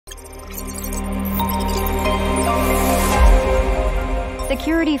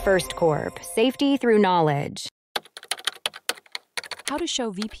Security First Corp. Safety through knowledge. How to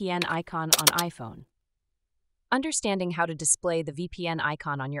show VPN icon on iPhone. Understanding how to display the VPN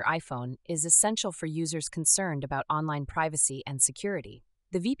icon on your iPhone is essential for users concerned about online privacy and security.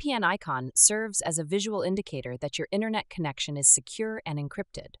 The VPN icon serves as a visual indicator that your internet connection is secure and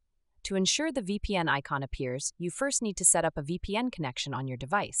encrypted. To ensure the VPN icon appears, you first need to set up a VPN connection on your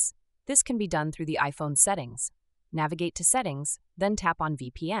device. This can be done through the iPhone settings. Navigate to Settings, then tap on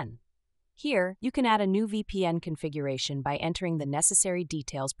VPN. Here, you can add a new VPN configuration by entering the necessary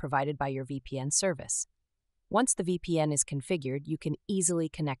details provided by your VPN service. Once the VPN is configured, you can easily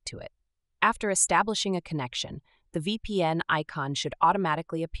connect to it. After establishing a connection, the VPN icon should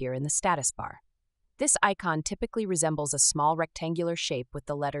automatically appear in the status bar. This icon typically resembles a small rectangular shape with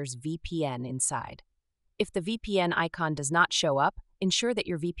the letters VPN inside. If the VPN icon does not show up, ensure that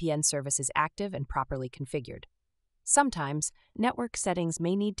your VPN service is active and properly configured. Sometimes, network settings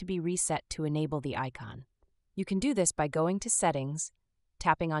may need to be reset to enable the icon. You can do this by going to Settings,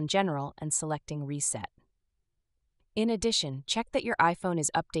 tapping on General, and selecting Reset. In addition, check that your iPhone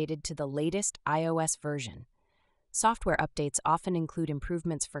is updated to the latest iOS version. Software updates often include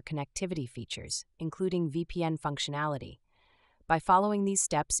improvements for connectivity features, including VPN functionality. By following these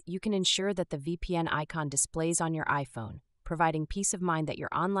steps, you can ensure that the VPN icon displays on your iPhone, providing peace of mind that your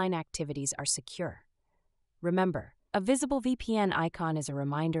online activities are secure. Remember, a visible VPN icon is a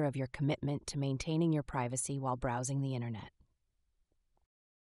reminder of your commitment to maintaining your privacy while browsing the internet.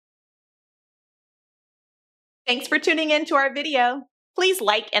 Thanks for tuning in to our video. Please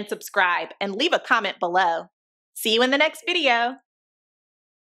like and subscribe and leave a comment below. See you in the next video.